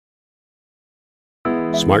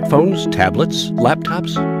Smartphones, tablets,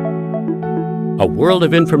 laptops. A world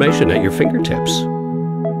of information at your fingertips.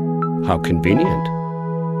 How convenient.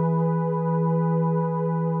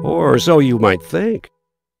 Or so you might think.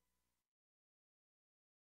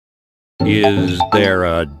 Is there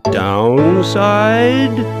a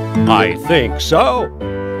downside? I think so.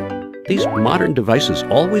 These modern devices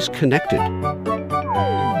always connected.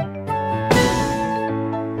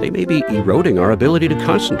 They may be eroding our ability to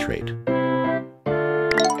concentrate.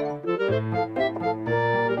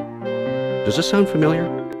 Does this sound familiar?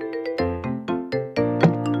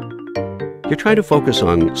 You're trying to focus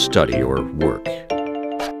on study or work.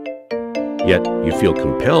 Yet you feel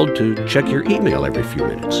compelled to check your email every few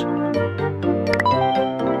minutes.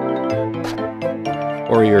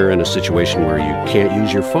 Or you're in a situation where you can't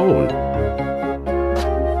use your phone,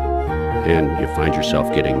 and you find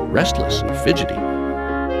yourself getting restless and fidgety.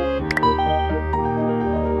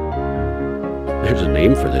 There's a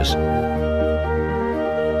name for this.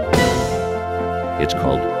 It's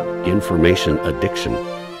called information addiction.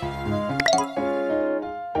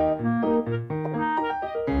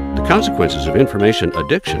 The consequences of information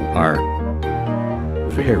addiction are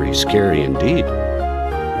very scary indeed.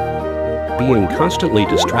 Being constantly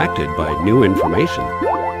distracted by new information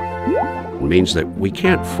means that we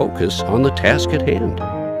can't focus on the task at hand.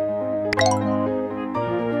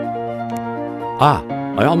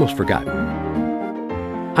 I almost forgot.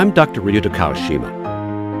 I'm Dr. Ryuta Kawashima.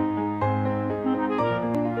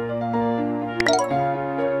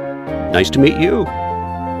 Nice to meet you.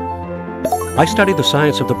 I study the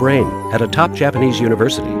science of the brain at a top Japanese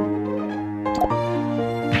university.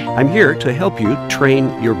 I'm here to help you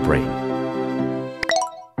train your brain.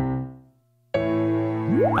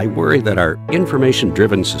 I worry that our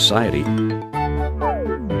information-driven society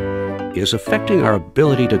is affecting our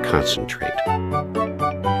ability to concentrate.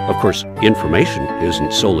 Of course, information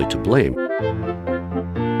isn't solely to blame.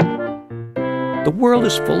 The world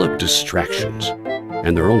is full of distractions,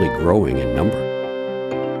 and they're only growing in number.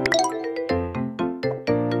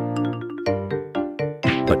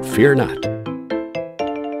 But fear not.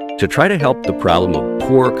 To try to help the problem of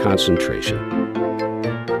poor concentration,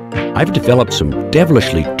 I've developed some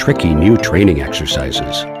devilishly tricky new training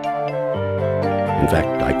exercises. In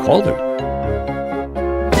fact, I call them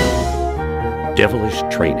devilish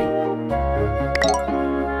training.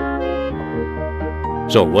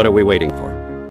 So what are we waiting for?